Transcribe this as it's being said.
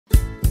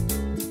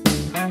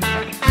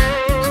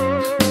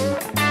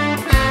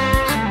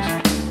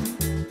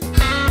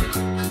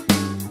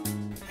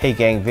Hey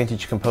gang,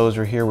 Vintage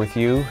Composer here with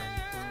you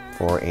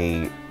for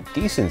a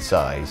decent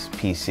size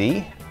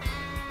PC.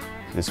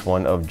 This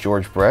one of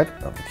George Brett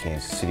of the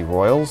Kansas City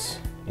Royals,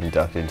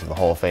 inducted into the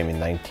Hall of Fame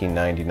in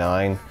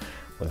 1999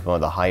 with one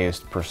of the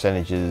highest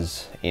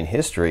percentages in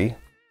history.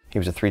 He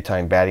was a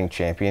three-time batting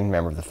champion,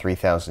 member of the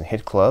 3,000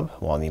 Hit Club,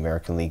 won the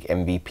American League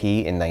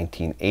MVP in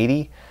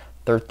 1980,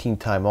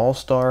 13-time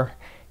All-Star,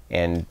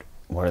 and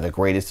one of the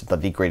greatest, if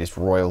not the greatest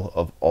Royal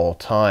of all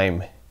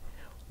time,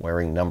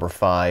 wearing number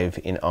 5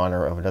 in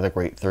honor of another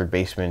great third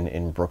baseman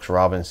in Brooks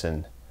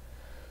Robinson.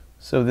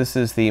 So this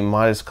is the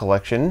modest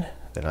collection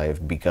that I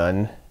have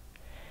begun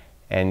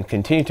and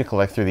continue to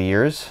collect through the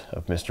years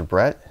of Mr.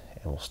 Brett.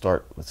 And we'll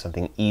start with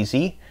something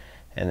easy,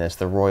 and that's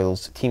the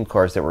Royals team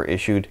cards that were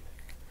issued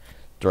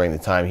during the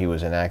time he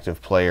was an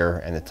active player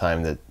and the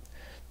time that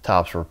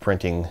Topps were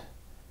printing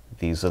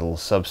these little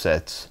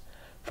subsets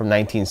from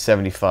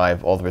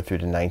 1975 all the way through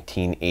to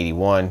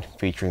 1981,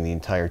 featuring the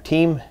entire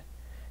team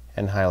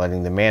and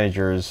highlighting the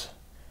managers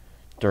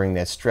during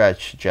that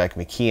stretch: Jack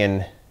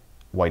McKeon,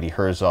 Whitey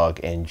Herzog,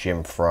 and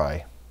Jim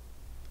Fry.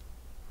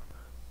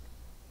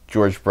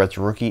 George Brett's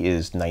rookie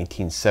is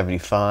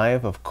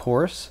 1975, of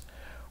course.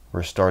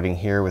 We're starting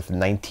here with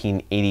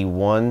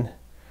 1981,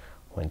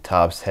 when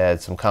Topps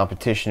had some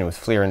competition with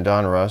Fleer and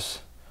Donruss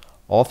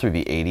all through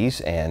the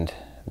 80s and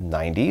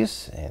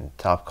 90s. And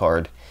top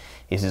card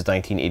is his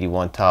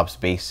 1981 Topps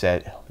base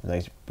set, with a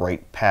nice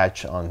bright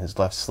patch on his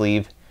left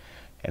sleeve,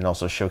 and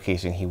also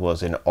showcasing he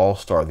was an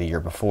all-star the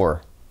year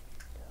before.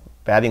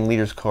 Batting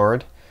leaders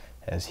card,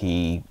 as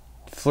he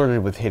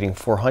flirted with hitting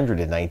 400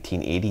 in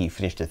 1980. He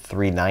finished at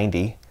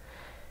 390.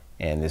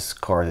 And this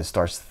card that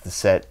starts the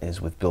set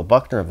is with Bill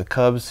Buckner of the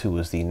Cubs, who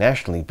was the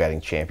National League batting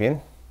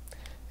champion.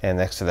 And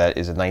next to that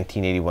is a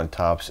 1981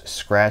 Topps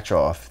scratch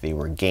off. They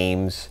were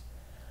games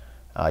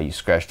you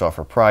scratched off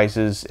for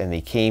prizes, and they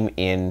came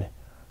in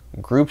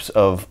groups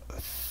of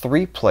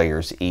 3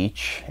 players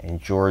each, and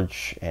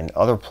George and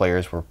other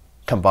players were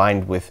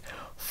combined with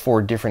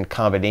 4 different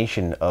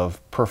combination of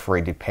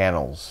perforated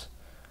panels.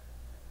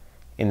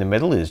 In the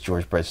middle is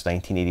George Brett's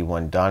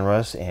 1981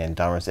 Donruss and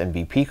Donruss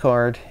MVP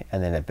card,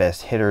 and then at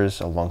best hitters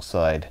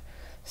alongside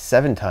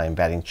 7-time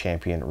batting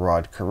champion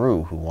Rod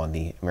Carew, who won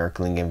the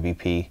American League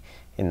MVP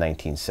in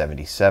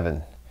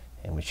 1977,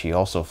 in which he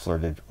also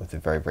flirted with a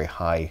very, very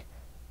high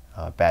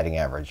batting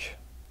average.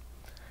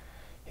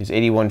 His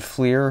 81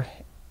 Fleer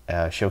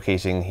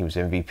showcasing he was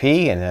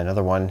MVP, and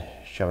another one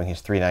showing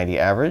his 390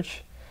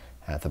 average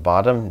at the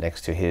bottom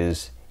next to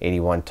his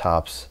 81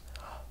 Topps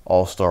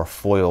All-Star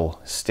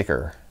foil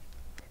sticker.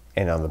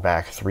 And on the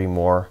back, 3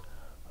 more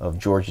of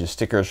George's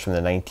stickers from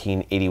the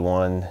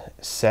 1981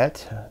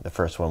 set. The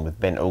first one with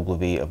Ben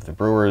Ogilvy of the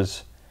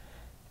Brewers,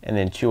 and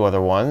then 2 other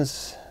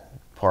ones,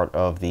 part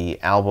of the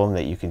album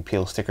that you can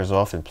peel stickers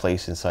off and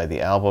place inside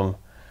the album,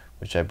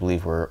 which I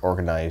believe were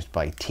organized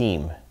by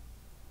team.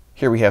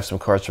 Here we have some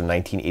cards from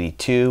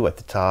 1982. At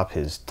the top,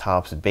 his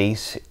Topps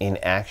base in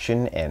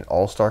action and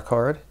all-star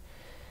card.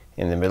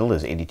 In the middle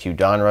is 82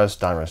 Donruss,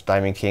 Donruss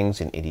Diamond Kings,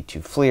 and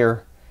 82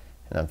 Fleer.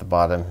 And at the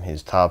bottom,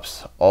 his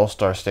Topps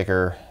All-Star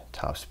sticker,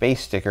 Topps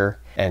base sticker,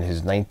 and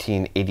his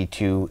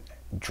 1982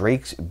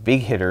 Drake's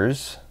Big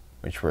Hitters,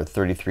 which were a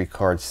 33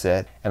 card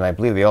set. And I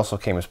believe they also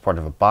came as part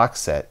of a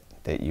box set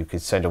that you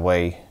could send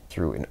away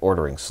through an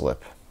ordering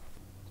slip.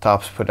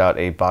 Topps put out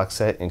a box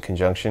set in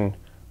conjunction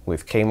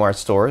with Kmart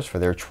stores for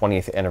their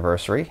 20th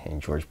anniversary,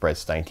 and George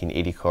Brett's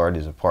 1980 card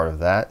is a part of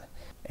that.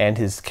 And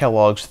his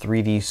Kellogg's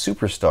 3D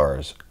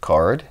Superstars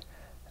card,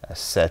 a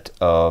set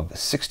of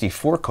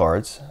 64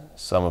 cards,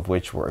 some of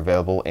which were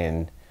available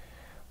in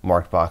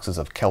marked boxes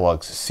of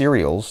Kellogg's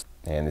cereals,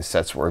 and the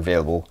sets were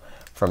available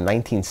from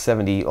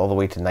 1970 all the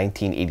way to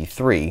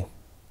 1983,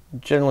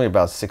 generally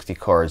about 60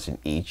 cards in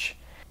each.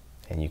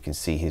 And you can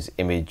see his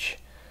image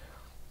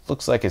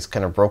looks like it's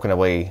kind of broken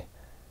away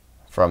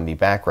from the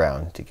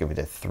background to give it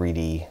a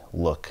 3D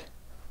look.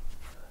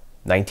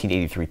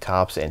 1983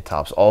 Topps and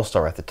Topps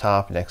All-Star at the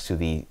top next to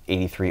the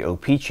 83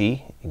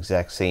 O-Pee-Chee,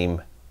 exact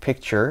same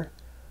picture,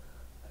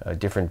 a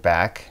different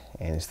back,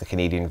 and it's the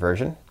Canadian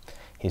version.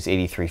 His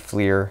 83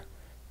 Fleer,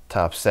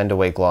 Topps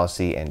Send-Away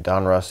Glossy, and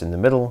Donruss in the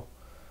middle,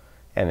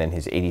 and then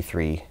his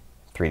 83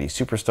 3D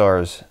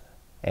Superstars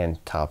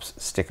and Topps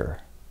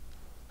sticker.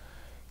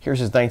 Here's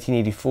his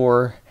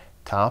 1984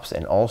 Topps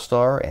and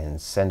All-Star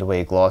and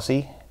Send-Away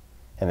Glossy,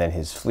 and then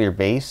his Fleer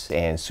base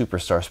and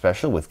Superstar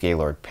Special with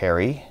Gaylord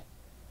Perry,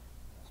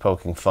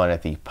 poking fun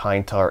at the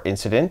pine tar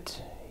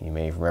incident. You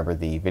may remember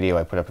the video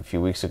I put up a few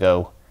weeks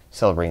ago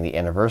celebrating the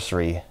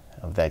anniversary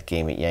of that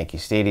game at Yankee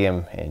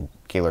Stadium and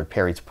Gaylord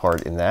Perry's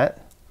part in that.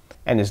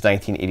 And his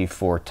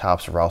 1984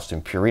 Topps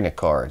Ralston Purina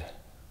card.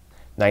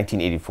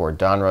 1984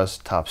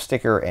 Donruss Topps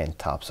sticker and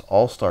Topps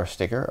All-Star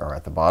sticker are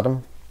at the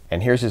bottom.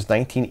 And here's his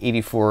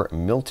 1984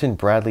 Milton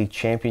Bradley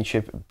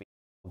Championship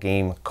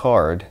game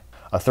card,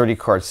 a 30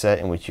 card set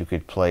in which you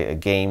could play a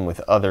game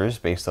with others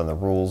based on the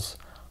rules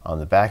on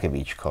the back of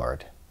each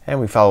card. And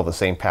we follow the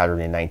same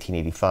pattern in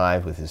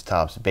 1985 with his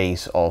Topps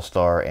base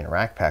All-Star and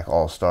Rack Pack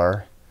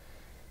All-Star,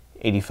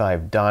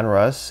 85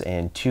 Donruss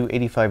and 2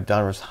 85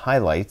 Donruss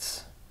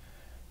highlights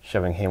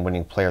showing him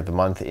winning Player of the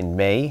Month in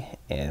May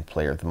and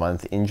Player of the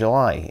Month in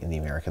July in the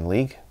American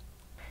League.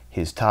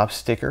 His Topps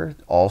sticker,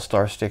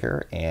 All-Star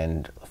sticker,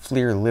 and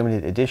Fleer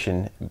limited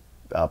edition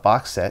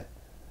box set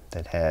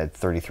that had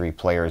 33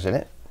 players in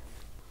it.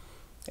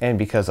 And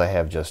because I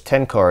have just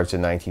 10 cards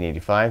in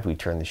 1985, we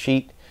turn the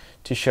sheet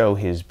to show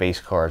his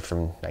base card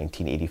from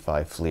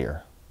 1985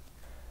 Fleer.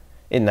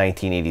 In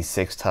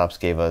 1986, Topps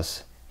gave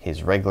us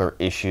his regular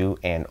issue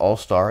and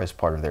All-Star as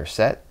part of their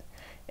set,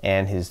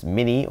 and his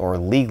mini or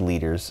league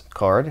leaders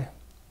card.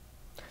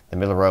 The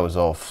middle row is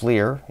all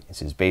Fleer. It's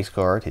his base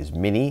card, his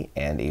mini,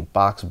 and a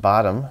box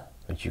bottom,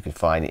 which you can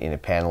find in a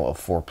panel of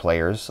 4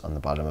 players on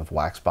the bottom of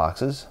wax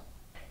boxes.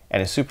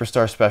 And a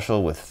Superstar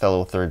special with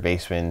fellow third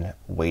baseman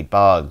Wade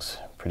Boggs,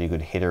 pretty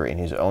good hitter in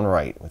his own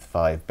right with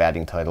 5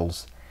 batting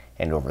titles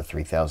and over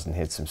 3,000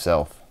 hits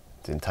himself.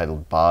 It's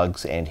entitled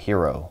Boggs and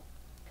Hero.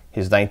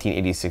 His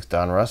 1986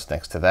 Donruss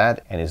next to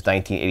that, and his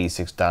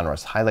 1986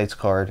 Donruss highlights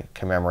card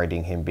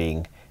commemorating him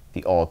being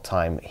the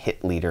all-time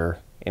hit leader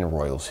in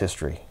Royals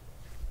history.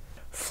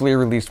 Fleer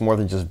released more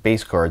than just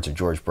base cards of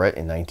George Brett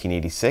in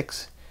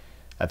 1986.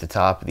 At the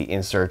top, the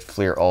insert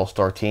Fleer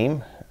All-Star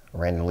Team,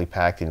 randomly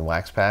packed in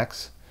wax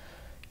packs.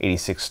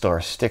 86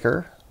 Star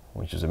sticker,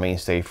 which was a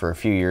mainstay for a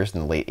few years in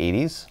the late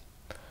 80s.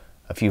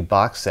 A few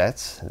box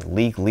sets,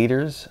 League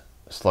Leaders,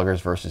 Sluggers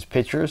versus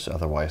Pitchers,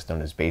 otherwise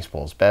known as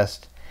Baseball's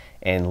Best,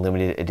 and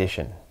limited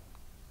edition.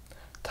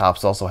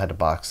 Topps also had a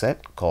box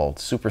set called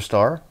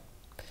Superstar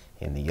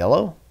in the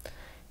yellow.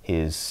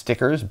 His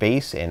stickers,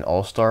 base and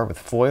All-Star with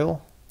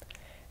foil.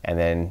 And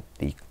then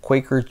the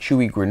Quaker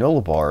Chewy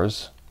Granola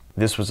Bars.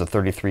 This was a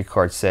 33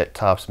 card set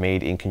Topps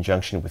made in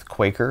conjunction with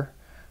Quaker,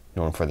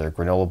 known for their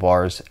granola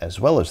bars as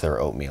well as their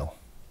oatmeal.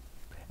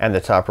 And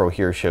the top row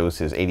here shows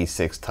his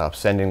 86 Topps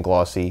Send-In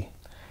Glossy,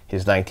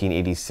 his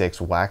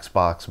 1986 Wax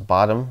Box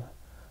Bottom,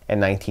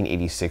 and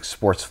 1986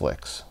 Sports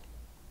Flicks.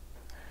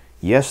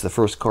 Yes, the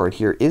first card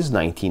here is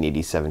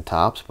 1987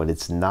 Topps, but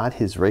it's not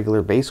his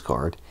regular base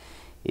card.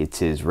 It's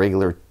his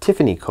regular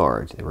Tiffany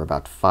card. There were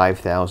about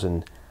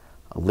 5,000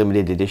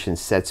 limited edition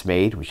sets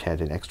made, which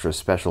had an extra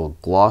special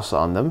gloss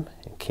on them.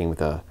 It came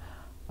with a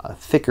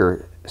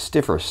thicker,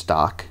 stiffer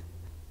stock.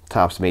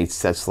 Topps made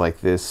sets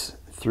like this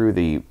through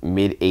the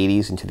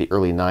mid-80s into the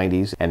early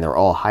 90s, and they're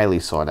all highly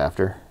sought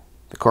after.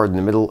 The card in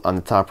the middle on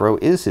the top row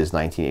is his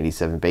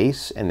 1987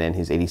 base, and then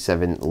his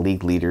 87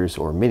 League Leaders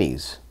or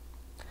Minis.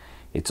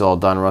 It's all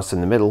Donruss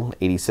in the middle,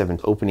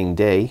 87 opening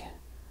day,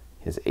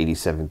 his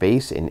 87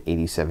 base, and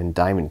 87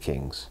 Diamond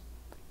Kings.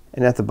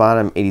 And at the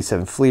bottom,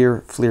 87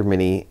 Fleer, Fleer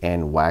Mini,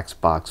 and Wax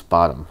Box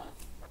Bottom.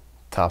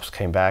 Topps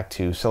came back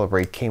to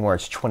celebrate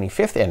Kmart's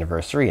 25th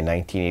anniversary in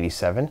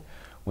 1987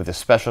 with a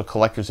special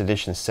collector's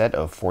edition set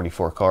of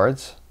 44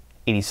 cards.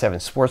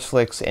 87 Sports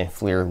Flicks and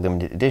Fleer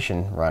Limited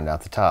Edition round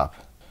out the top.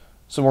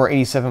 Some more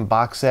 87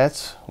 box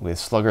sets with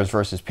Sluggers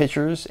versus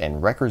Pitchers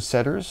and Record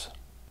Setters.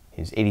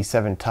 His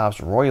 87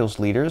 Topps Royals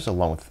Leaders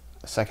along with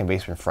second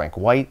baseman Frank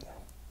White.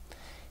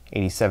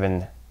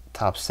 87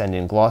 Topps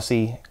Send-In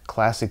Glossy,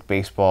 Classic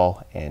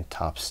Baseball, and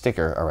Topps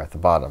Sticker are at the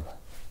bottom.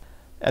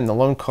 And the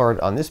lone card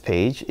on this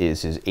page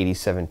is his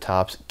 87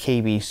 Topps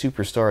KB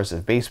Superstars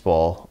of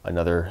Baseball,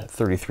 another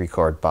 33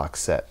 card box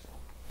set.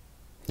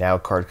 Now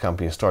card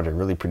companies started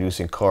really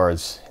producing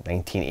cards in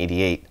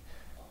 1988.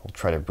 We'll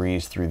try to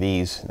breeze through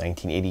these.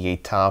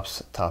 1988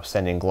 Topps, Topps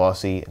Send-In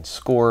Glossy, and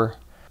Score,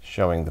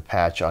 showing the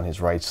patch on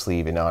his right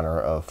sleeve in honor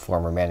of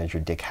former manager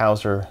Dick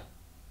Hauser.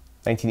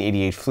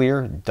 1988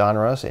 Fleer,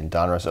 Donruss, and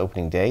Donruss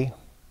Opening Day.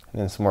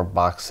 And then some more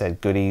box set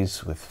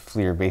goodies with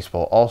Fleer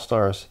Baseball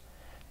All-Stars,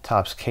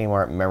 Topps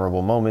Kmart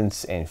Memorable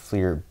Moments, and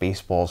Fleer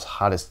Baseball's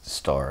Hottest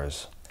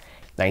Stars.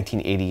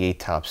 1988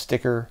 Topps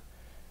Sticker,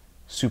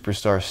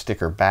 Superstar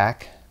Sticker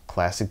Back,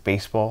 Classic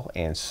Baseball,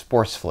 and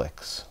Sports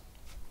Flicks.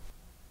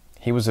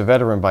 He was a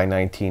veteran by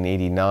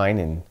 1989,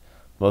 and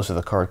most of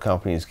the card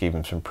companies gave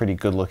him some pretty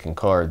good-looking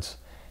cards.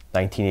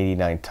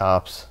 1989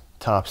 Topps,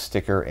 Topps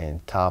Sticker,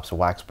 and Topps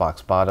Wax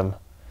Box Bottom.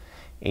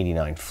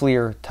 89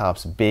 Fleer,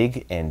 Topps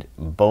Big and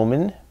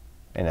Bowman,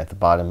 and at the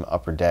bottom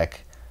upper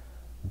deck,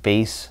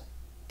 Base,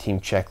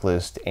 Team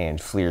Checklist, and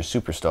Fleer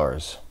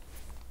Superstars.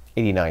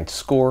 89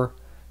 Score,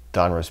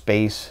 Donruss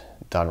Base,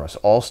 Donruss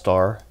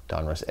All-Star,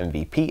 Donruss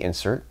MVP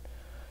insert,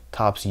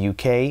 Topps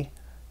UK,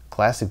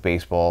 Classic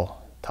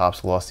Baseball,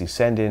 Topps Glossy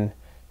Send-In,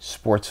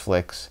 Sports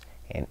Flicks,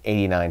 and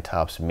 89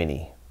 Topps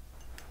Mini.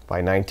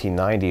 By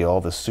 1990,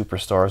 all the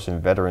superstars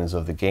and veterans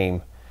of the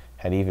game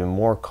had even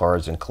more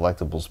cards and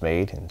collectibles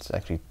made, and it's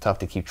actually tough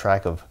to keep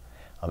track of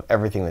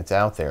everything that's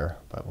out there,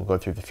 but we'll go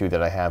through the few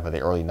that I have of the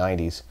early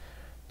 90s.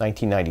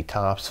 1990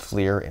 Topps,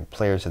 Fleer, and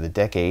Players of the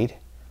Decade,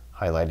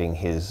 highlighting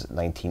his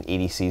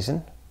 1980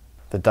 season.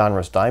 The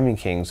Donruss Diamond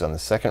Kings on the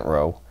second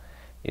row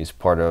is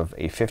part of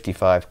a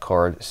 55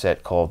 card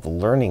set called the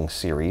Learning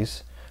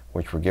Series,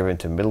 which were given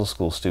to middle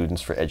school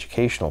students for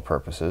educational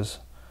purposes.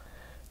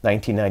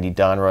 1990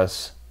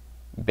 Donruss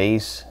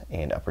Base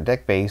and Upper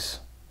Deck Base,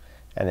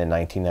 and then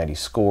 1990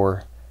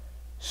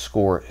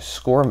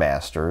 Score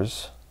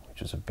Masters,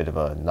 which is a bit of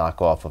a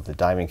knockoff of the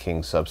Diamond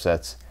King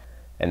subsets,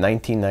 and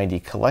 1990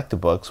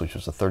 Collect-A-Books, which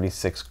was a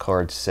 36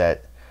 card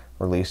set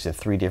released in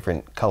 3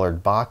 different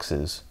colored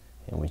boxes,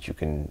 in which you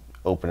can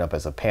open up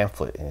as a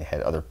pamphlet, and it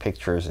had other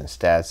pictures and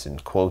stats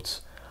and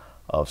quotes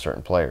of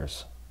certain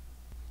players.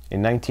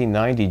 In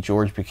 1990,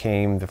 George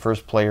became the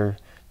first player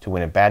to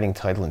win a batting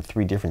title in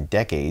 3 different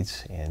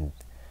decades, and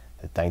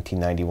the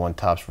 1991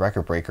 Topps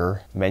record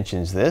breaker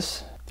mentions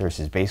this. There's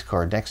his base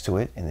card next to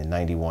it in the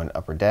 91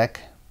 Upper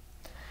Deck.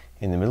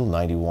 In the middle,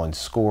 91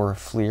 Score,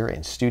 Fleer,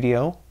 and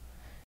Studio.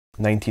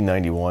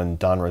 1991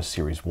 Donruss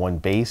Series 1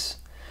 Base,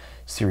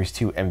 Series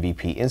 2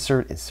 MVP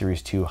Insert, and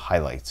Series 2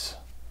 Highlights.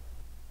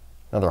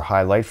 Another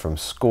highlight from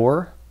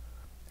Score,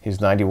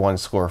 his 91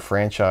 Score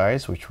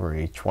franchise, which were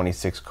a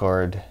 26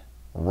 card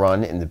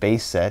run in the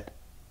base set,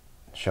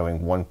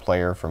 showing 1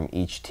 player from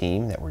each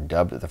team that were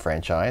dubbed the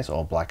franchise,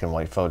 all black and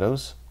white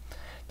photos.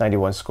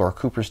 91 Score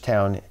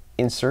Cooperstown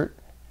Insert,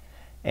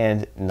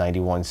 and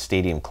 91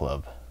 Stadium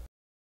Club.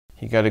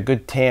 He got a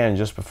good tan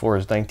just before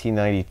his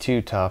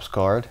 1992 Topps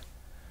card.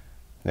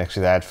 Next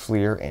to that,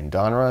 Fleer and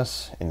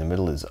Donruss. In the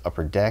middle is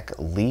Upper Deck,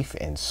 Leaf,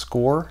 and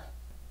Score.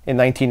 In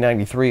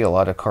 1993, a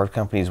lot of card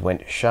companies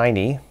went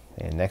shiny,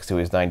 and next to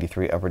his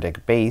 93 Upper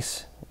Deck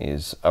base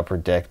is Upper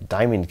Deck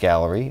Diamond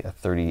Gallery, a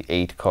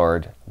 38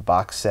 card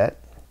box set.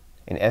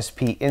 An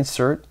SP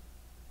insert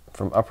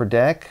from Upper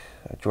Deck,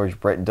 George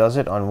Brett does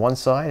it on one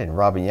side, and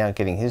Robin Yount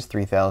getting his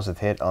 3,000th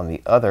hit on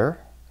the other.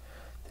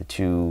 The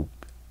two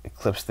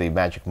eclipsed the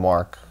magic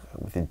mark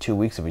within 2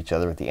 weeks of each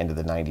other at the end of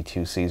the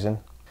 92 season.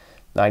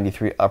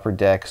 93 Upper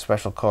Deck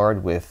special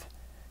card with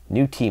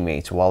new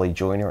teammates Wally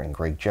Joyner and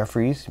Greg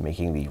Jeffries,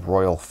 making the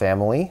Royal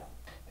Family.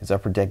 His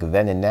Upper Deck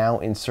Then and Now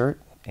insert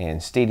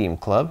and Stadium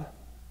Club.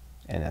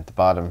 And at the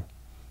bottom,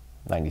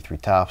 93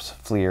 Topps,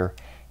 Fleer,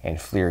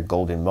 and Fleer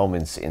Golden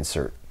Moments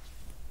insert.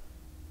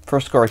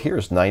 First card here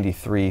is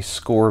 93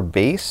 Score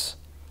Base,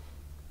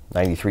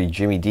 93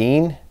 Jimmy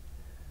Dean,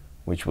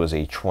 which was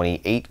a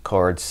 28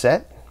 card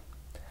set,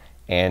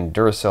 and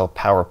Duracell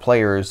Power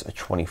Players, a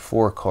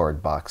 24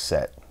 card box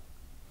set.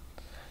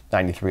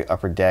 93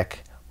 Upper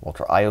Deck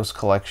Walter Ios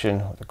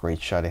collection, with a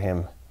great shot of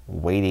him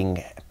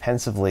waiting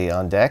pensively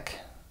on deck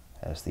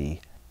as the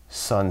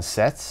sun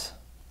sets.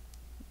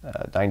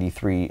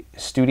 93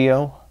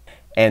 Studio,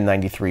 and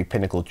 93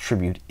 Pinnacle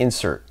Tribute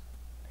insert.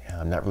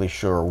 I'm not really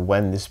sure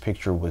when this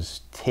picture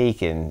was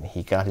taken.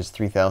 He got his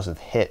 3,000th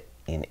hit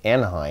in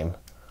Anaheim,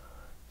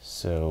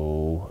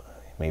 so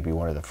maybe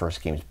one of the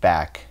first games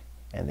back,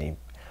 and they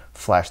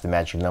flashed the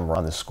magic number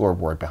on the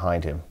scoreboard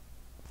behind him.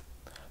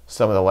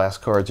 Some of the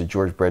last cards of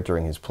George Brett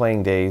during his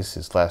playing days: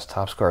 his last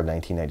Topps card,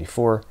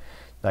 1994,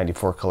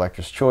 94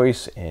 Collector's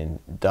Choice, and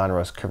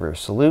Donruss Career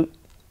Salute,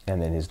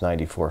 and then his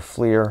 94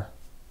 Fleer.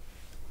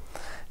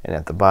 And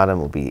at the bottom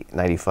will be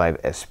 95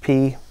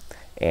 SP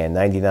and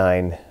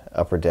 99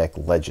 Upper Deck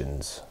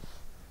Legends.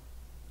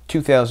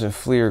 2000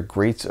 Fleer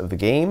Greats of the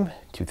Game,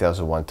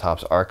 2001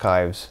 Topps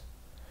Archives,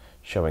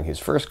 showing his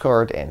first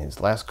card and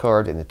his last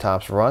card in the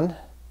Topps run.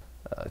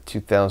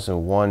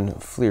 2001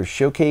 Fleer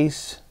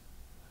Showcase,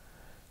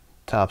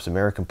 Topps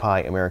American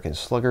Pie American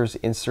Sluggers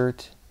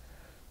insert,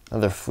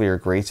 another Fleer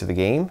Greats of the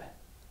Game.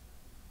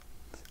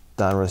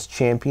 Donruss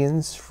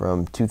Champions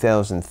from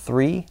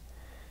 2003,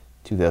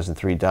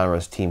 2003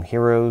 Donruss Team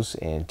Heroes,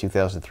 and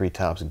 2003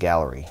 Topps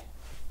Gallery.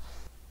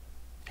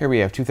 Here we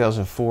have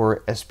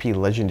 2004 SP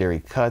Legendary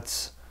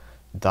Cuts,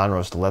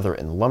 Donruss Leather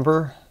and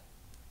Lumber,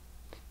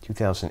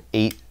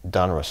 2008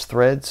 Donruss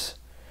Threads,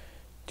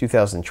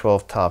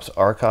 2012 Topps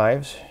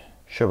Archives,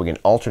 showing an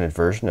alternate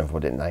version of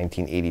what a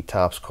 1980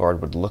 Topps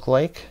card would look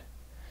like,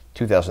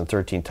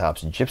 2013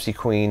 Topps Gypsy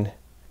Queen.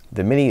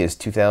 The mini is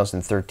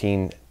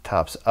 2013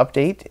 Topps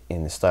Update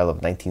in the style of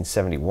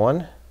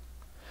 1971.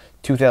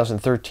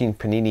 2013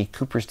 Panini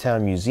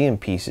Cooperstown Museum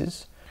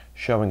Pieces,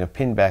 showing a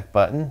pinback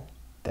button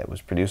that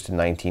was produced in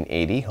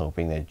 1980,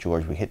 hoping that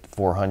George would hit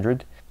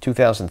 400.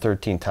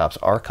 2013 Topps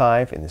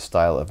Archive in the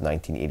style of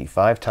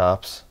 1985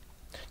 Topps.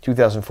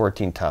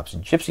 2014 Topps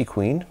Gypsy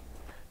Queen.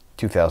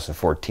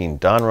 2014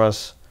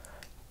 Donruss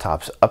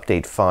Topps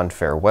Update Fond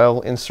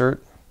Farewell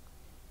insert.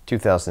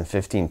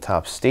 2015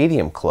 Topps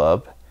Stadium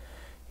Club.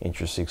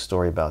 Interesting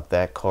story about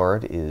that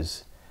card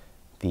is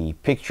the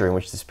picture in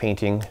which this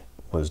painting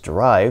was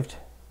derived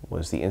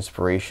was the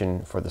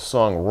inspiration for the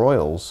song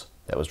Royals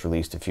that was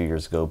released a few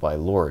years ago by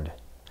Lorde.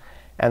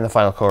 And the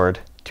final card,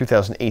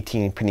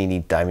 2018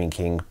 Panini Diamond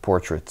King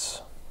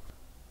Portraits.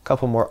 A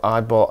couple more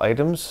oddball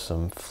items,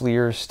 some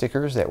Fleer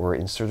stickers that were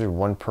inserted,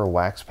 1 per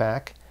wax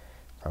pack,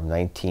 from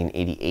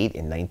 1988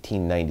 and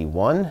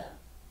 1991.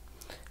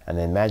 And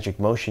then Magic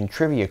Motion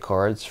trivia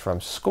cards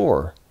from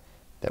Score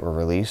that were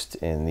released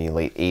in the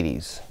late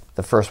 80s.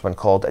 The first one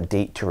called A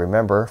Date to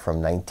Remember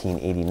from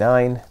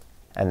 1989,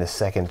 and the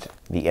second,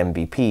 the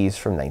MVPs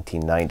from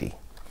 1990.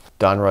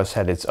 Donruss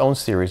had its own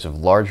series of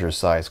larger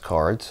size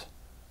cards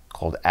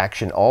called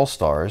Action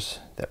All-Stars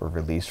that were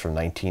released from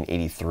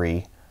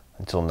 1983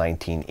 until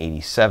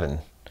 1987.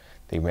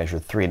 They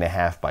measured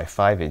 3.5 by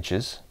 5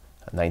 inches.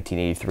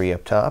 1983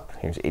 up top,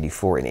 here's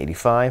 84 and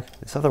 85.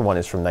 This other one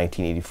is from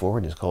 1984,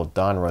 it is called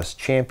Donruss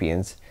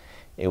Champions.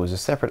 It was a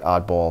separate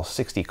oddball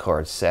 60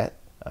 card set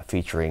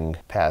featuring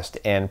past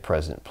and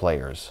present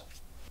players.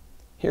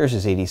 Here's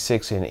his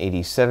 86 and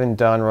 87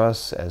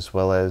 Donruss, as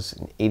well as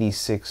an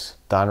 86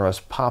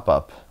 Donruss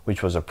pop-up,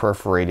 which was a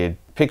perforated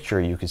picture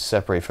you could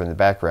separate from the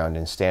background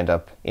and stand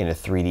up in a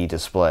 3D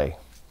display.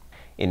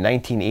 In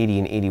 1980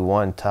 and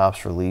 81,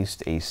 Topps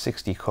released a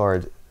 60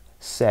 card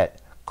set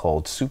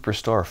called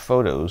Superstar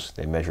Photos.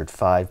 They measured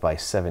 5 by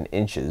 7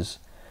 inches.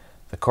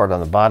 The card on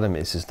the bottom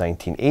is his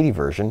 1980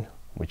 version,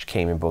 which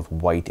came in both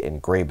white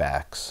and gray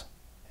backs.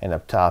 And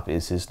up top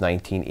is his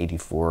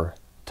 1984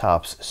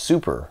 Topps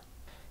Super.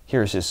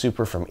 Here's his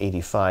Super from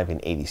 85 and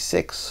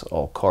 86.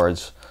 All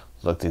cards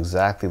looked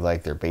exactly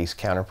like their base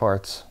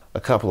counterparts. A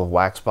couple of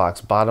wax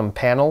box bottom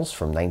panels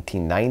from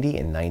 1990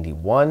 and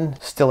 91,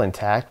 still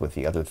intact with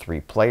the other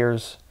 3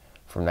 players.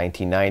 From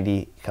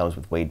 1990, it comes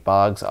with Wade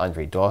Boggs,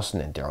 Andre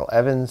Dawson, and Darrell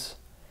Evans.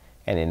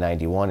 And in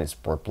 91, it's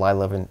Bort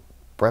Blyleven,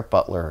 Brett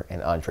Butler,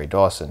 and Andre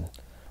Dawson.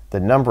 The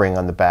numbering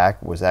on the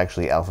back was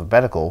actually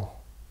alphabetical,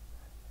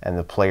 and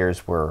the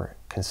players were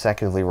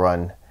consecutively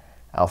run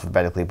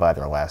alphabetically by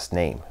their last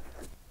name.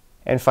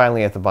 And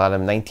finally at the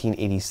bottom,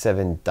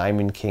 1987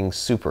 Diamond King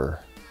Super.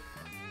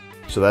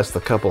 So that's the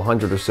couple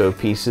hundred or so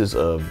pieces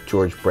of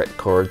George Brett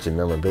cards and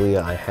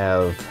memorabilia I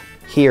have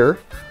here.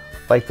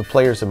 Like the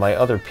players in my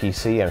other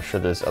PC, I'm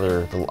sure there's other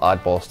little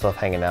oddball stuff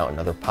hanging out in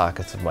other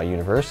pockets of my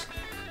universe.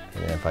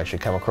 And if I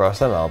should come across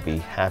them, I'll be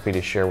happy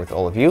to share with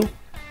all of you.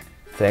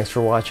 Thanks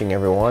for watching,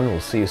 everyone. We'll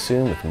see you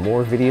soon with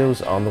more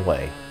videos on the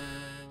way.